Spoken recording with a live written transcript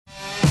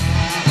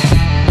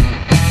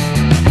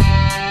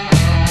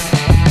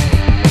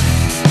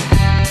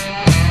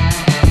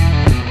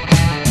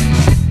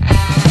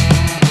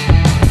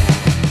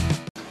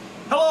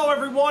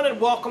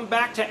welcome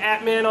back to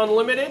Atman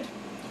Unlimited.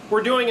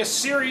 We're doing a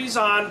series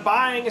on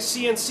buying a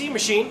CNC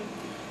machine.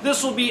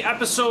 This will be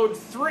episode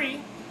 3.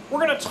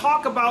 We're going to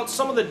talk about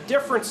some of the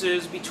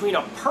differences between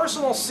a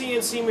personal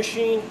CNC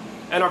machine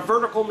and a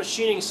vertical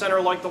machining center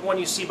like the one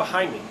you see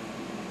behind me.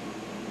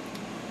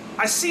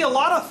 I see a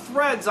lot of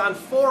threads on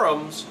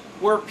forums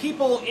where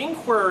people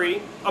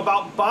inquiry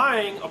about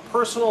buying a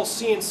personal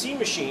CNC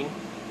machine,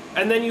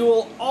 and then you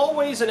will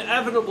always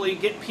inevitably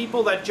get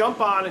people that jump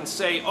on and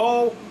say,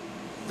 oh,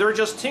 they're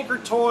just tinker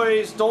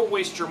toys, don't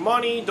waste your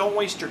money, don't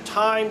waste your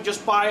time,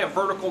 just buy a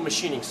vertical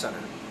machining center.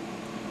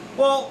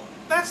 Well,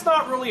 that's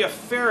not really a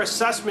fair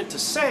assessment to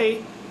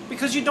say,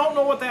 because you don't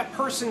know what that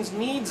person's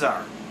needs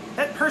are.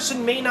 That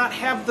person may not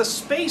have the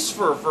space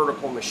for a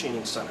vertical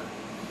machining center.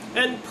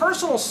 And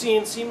personal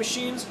CNC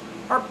machines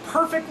are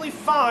perfectly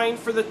fine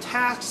for the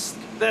tasks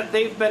that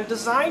they've been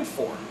designed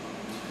for.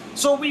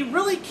 So we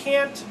really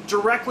can't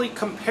directly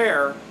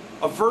compare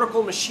a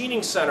vertical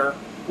machining center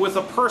with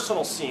a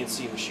personal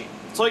CNC machine.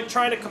 It's like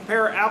trying to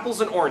compare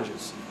apples and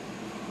oranges.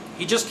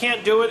 You just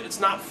can't do it.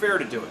 It's not fair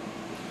to do it.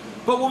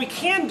 But what we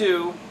can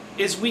do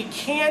is we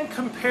can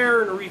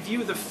compare and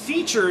review the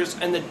features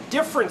and the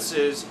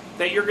differences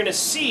that you're going to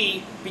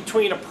see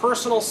between a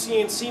personal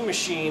CNC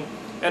machine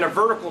and a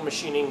vertical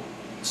machining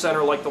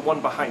center like the one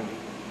behind me.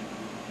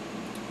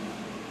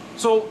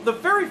 So the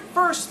very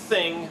first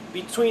thing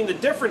between the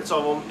difference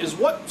of them is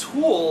what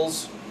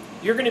tools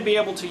you're going to be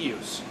able to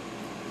use.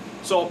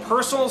 So a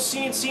personal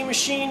CNC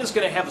machine is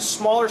going to have a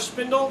smaller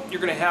spindle.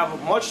 You're going to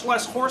have much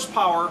less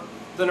horsepower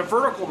than a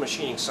vertical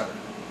machining center.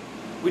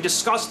 We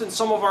discussed in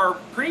some of our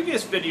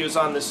previous videos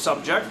on this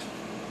subject.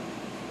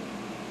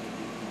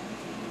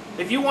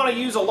 If you want to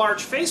use a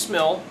large face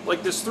mill,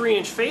 like this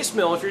 3-inch face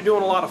mill, if you're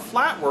doing a lot of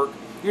flat work,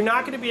 you're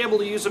not going to be able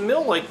to use a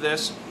mill like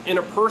this in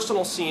a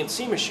personal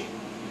CNC machine.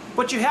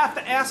 But you have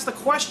to ask the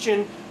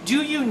question,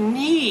 do you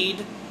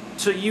need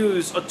to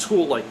use a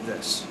tool like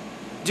this?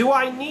 Do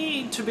I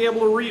need to be able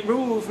to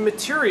remove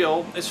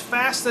material as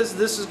fast as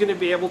this is going to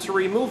be able to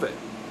remove it?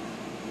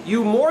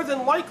 You more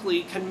than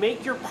likely can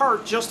make your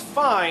part just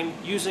fine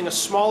using a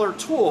smaller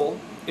tool.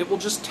 It will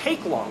just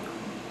take longer.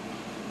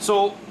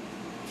 So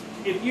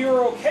if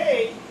you're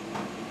okay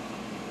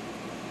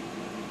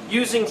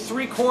using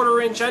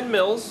 3/4 inch end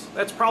mills,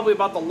 that's probably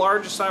about the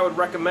largest I would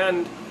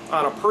recommend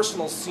on a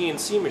personal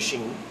CNC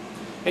machine,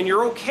 and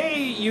you're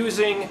okay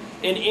using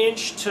an 1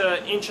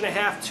 to 1.5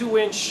 inch,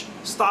 2-inch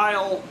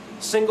style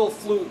single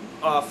flute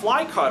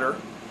fly cutter,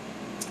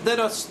 then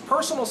a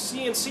personal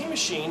CNC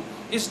machine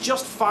is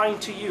just fine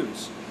to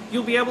use.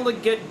 You'll be able to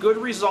get good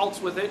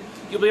results with it.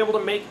 You'll be able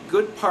to make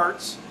good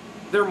parts.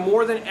 They're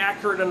more than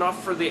accurate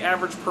enough for the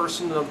average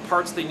person and the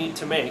parts they need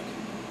to make.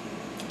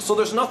 So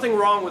there's nothing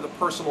wrong with a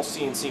personal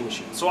CNC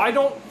machine. So I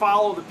don't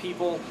follow the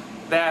people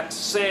that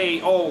say,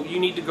 oh, you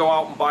need to go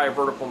out and buy a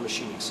vertical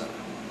machining center.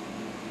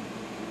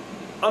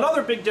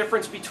 Another big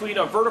difference between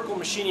a vertical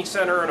machining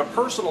center and a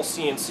personal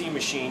CNC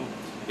machine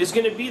is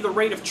going to be the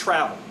rate of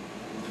travel.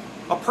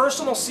 A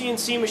personal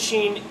CNC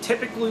machine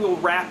typically will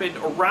rapid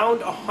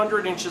around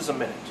 100 inches a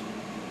minute.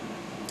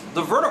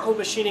 The vertical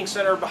machining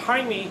center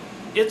behind me,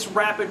 its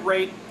rapid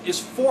rate is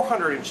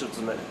 400 inches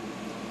a minute.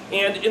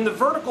 And in the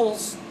vertical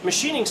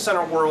machining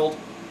center world,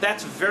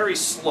 that's very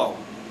slow.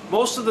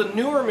 Most of the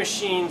newer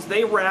machines,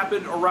 they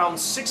rapid around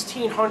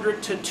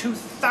 1,600 to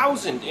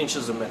 2,000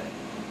 inches a minute.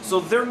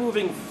 So they're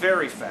moving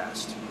very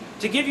fast.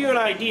 To give you an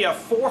idea,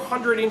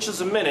 400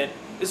 inches a minute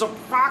is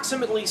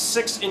approximately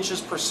 6 inches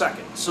per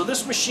second. So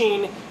this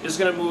machine is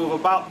going to move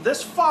about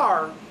this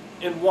far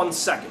in 1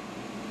 second.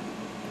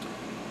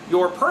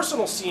 Your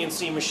personal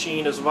CNC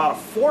machine is about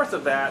 1/4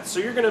 of that, so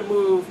you're going to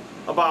move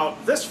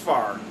about this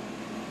far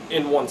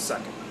in 1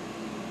 second.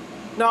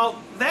 Now,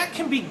 that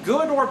can be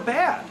good or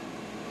bad.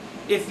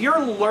 If you're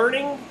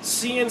learning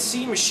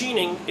CNC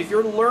machining, if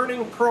you're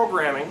learning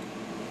programming,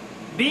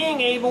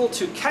 being able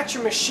to catch a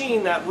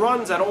machine that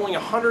runs at only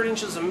 100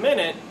 inches a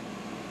minute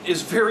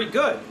is very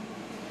good.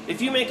 If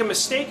you make a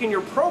mistake in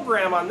your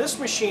program on this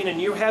machine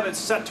and you have it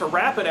set to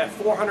rapid at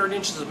 400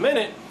 inches a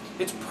minute,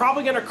 it's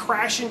probably going to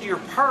crash into your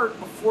part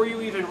before you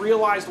even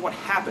realized what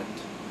happened.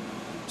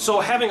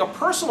 So having a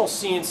personal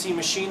CNC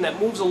machine that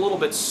moves a little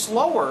bit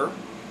slower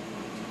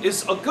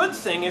is a good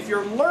thing if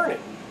you're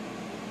learning.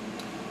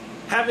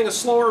 Having a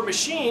slower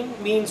machine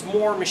means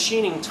more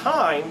machining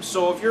time,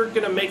 so if you're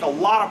going to make a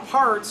lot of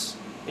parts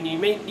and you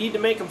need to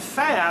make them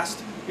fast,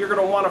 you're going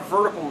to want a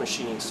vertical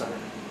machining center.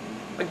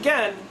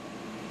 Again,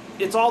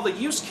 it's all the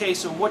use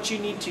case and what you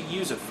need to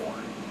use it for.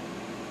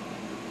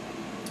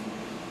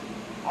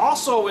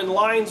 Also, in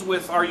lines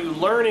with are you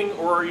learning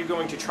or are you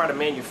going to try to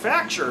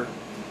manufacture,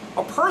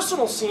 a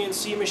personal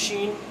CNC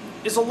machine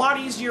is a lot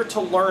easier to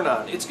learn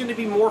on. It's going to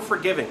be more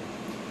forgiving.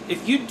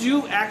 If you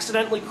do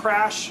accidentally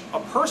crash a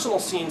personal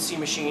CNC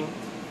machine,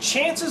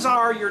 chances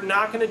are you're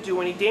not going to do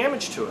any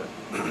damage to it.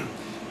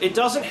 It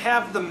doesn't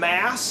have the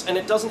mass and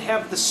it doesn't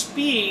have the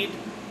speed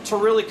to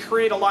really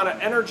create a lot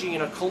of energy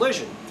in a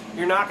collision.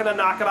 You're not going to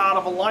knock it out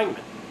of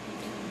alignment.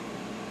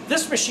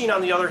 This machine,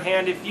 on the other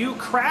hand, if you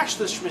crash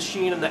this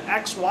machine in the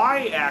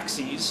XY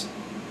axes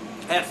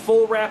at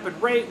full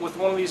rapid rate with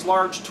one of these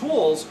large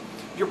tools,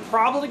 you're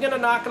probably going to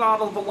knock it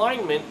out of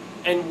alignment,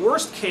 and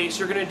worst case,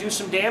 you're going to do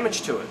some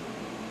damage to it.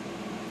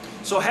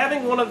 So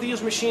having one of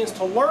these machines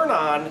to learn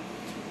on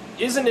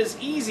isn't as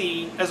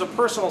easy as a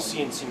personal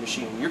CNC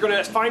machine. You're going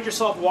to find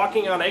yourself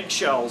walking on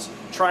eggshells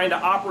trying to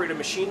operate a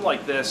machine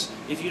like this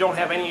if you don't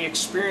have any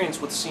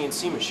experience with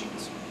CNC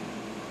machines.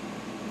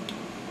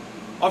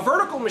 A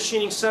vertical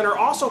machining center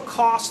also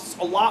costs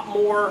a lot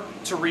more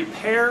to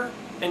repair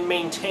and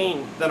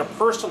maintain than a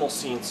personal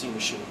CNC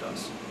machine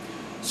does.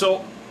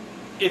 So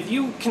if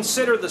you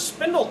consider the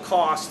spindle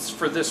costs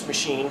for this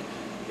machine,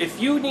 if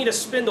you need a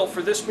spindle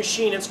for this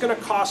machine, it's going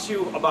to cost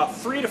you about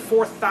 $3,000 to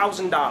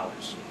 $4,000.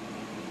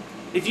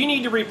 If you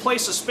need to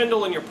replace a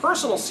spindle in your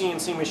personal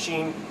CNC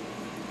machine,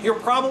 you're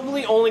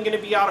probably only going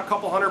to be out a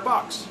couple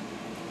 $100.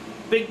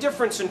 Big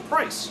difference in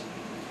price.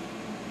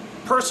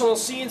 Personal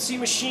CNC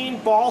machine,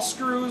 ball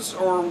screws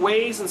or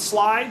ways and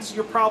slides,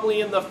 you're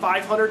probably in the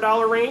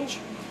 $500 range.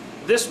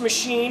 This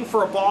machine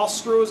for a ball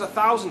screw is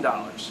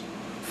 $1,000.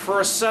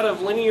 For a set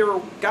of linear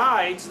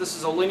guides, this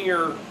is a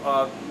linear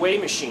weigh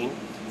machine.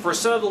 For a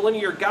set of the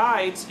linear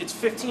guides, it's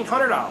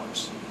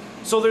 $1,500.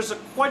 So there's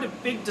quite a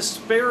big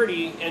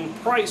disparity in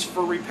price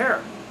for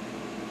repair.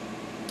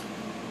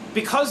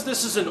 Because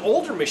this is an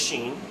older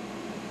machine,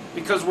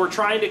 because we're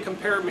trying to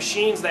compare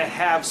machines that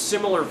have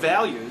similar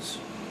values,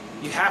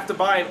 you have to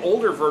buy an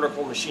older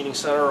vertical machining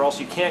center or else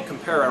you can't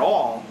compare at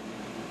all.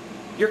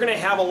 You're going to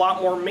have a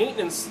lot more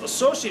maintenance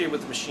associated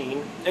with the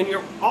machine, and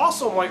you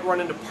also might run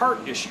into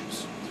part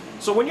issues.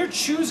 So when you're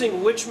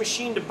choosing which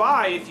machine to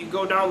buy, if you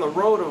go down the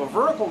road of a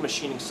vertical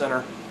machining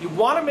center, you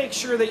want to make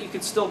sure that you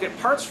can still get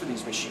parts for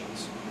these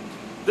machines.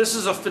 This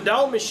is a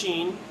Fidel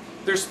machine.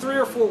 There's 3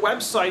 or 4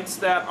 websites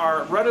that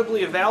are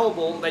readily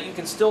available that you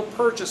can still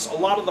purchase a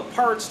lot of the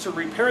parts to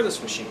repair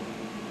this machine.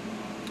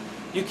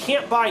 You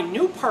can't buy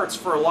new parts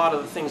for a lot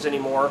of the things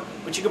anymore,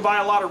 but you can buy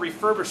a lot of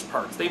refurbished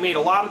parts. They made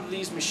a lot of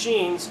these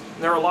machines,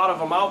 and there are a lot of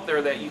them out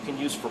there that you can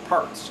use for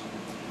parts.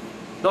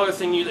 Another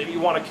thing that you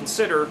want to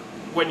consider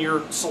when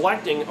you're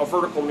selecting a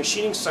vertical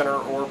machining center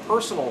or a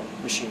personal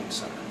machining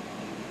center.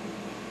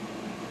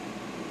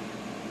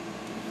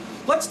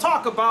 Let's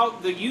talk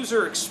about the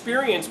user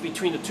experience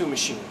between the two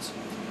machines.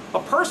 A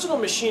personal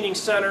machining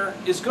center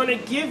is going to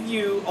give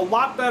you a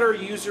lot better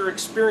user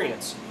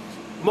experience.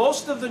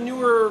 Most of the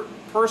newer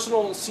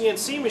personal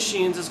CNC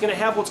machines is going to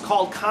have what's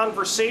called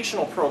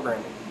conversational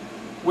programming,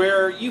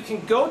 where you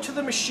can go to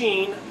the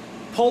machine,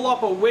 pull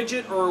up a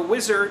widget or a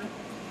wizard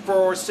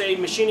for, say,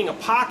 machining a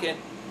pocket,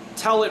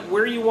 tell it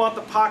where you want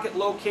the pocket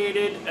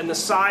located and the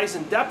size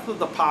and depth of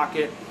the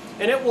pocket,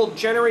 and it will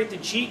generate the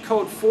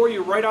G-code for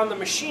you right on the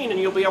machine, and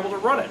you'll be able to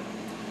run it.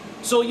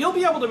 So you'll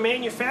be able to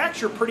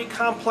manufacture pretty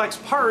complex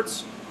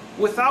parts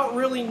without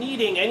really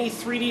needing any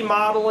 3D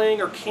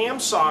modeling or CAM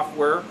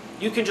software.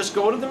 You can just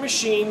go to the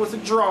machine with a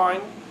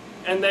drawing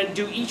and then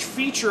do each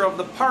feature of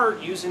the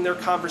part using their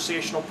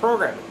conversational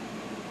programming.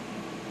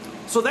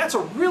 So that's a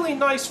really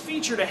nice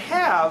feature to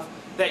have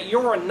that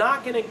you're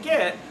not going to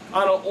get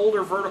on an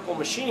older vertical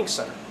machining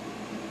center.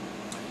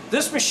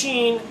 This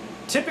machine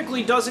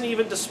typically doesn't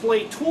even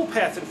display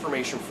toolpath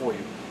information for you.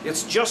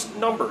 It's just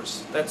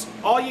numbers. That's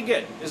all you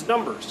get is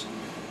numbers.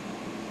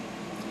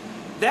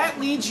 That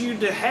leads you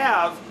to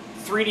have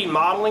 3D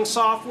modeling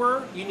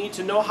software. You need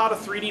to know how to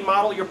 3D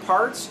model your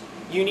parts.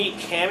 You need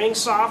camming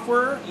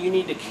software. You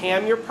need to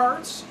cam your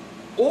parts.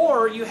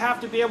 Or you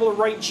have to be able to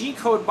write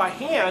G-code by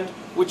hand,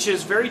 which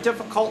is very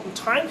difficult and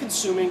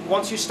time-consuming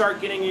once you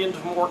start getting into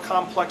more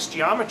complex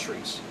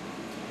geometries.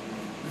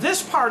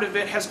 This part of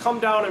it has come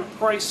down in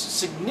price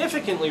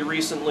significantly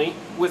recently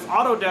with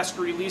Autodesk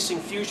releasing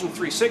Fusion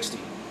 360.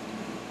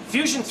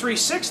 Fusion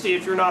 360,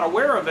 if you're not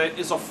aware of it,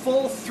 is a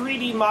full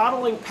 3D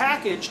modeling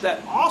package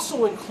that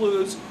also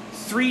includes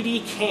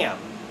 3D CAM.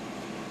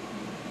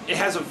 It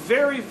has a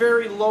very,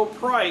 very low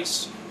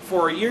price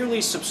for a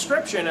yearly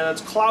subscription, and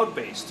it's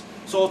cloud-based.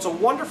 So it's a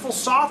wonderful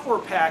software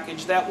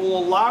package that will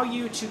allow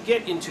you to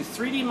get into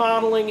 3D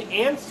modeling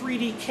and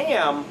 3D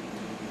CAM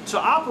to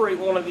operate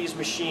one of these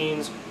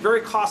machines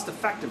very cost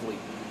effectively.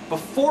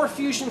 Before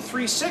Fusion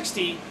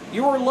 360,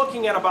 you were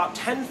looking at about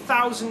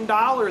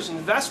 $10,000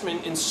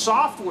 investment in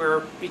software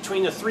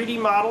between the 3D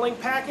modeling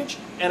package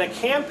and a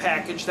CAM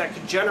package that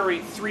could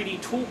generate 3D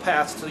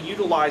toolpaths to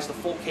utilize the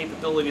full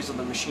capabilities of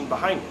the machine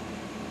behind it.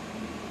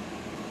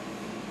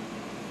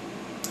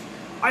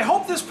 I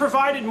hope this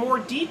provided more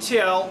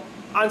detail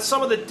on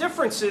some of the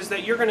differences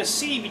that you're going to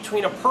see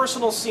between a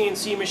personal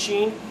CNC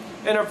machine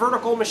and a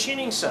vertical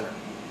machining center.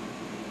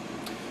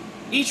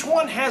 Each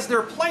one has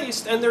their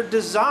place, and they're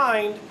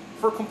designed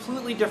for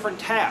completely different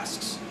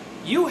tasks.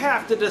 You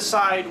have to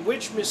decide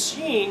which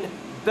machine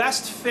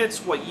best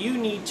fits what you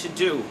need to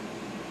do.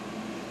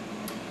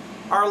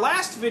 Our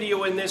last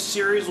video in this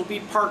series will be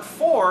part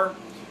 4,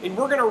 and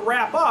we're going to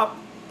wrap up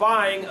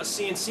buying a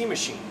CNC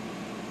machine.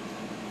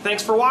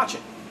 Thanks for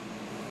watching.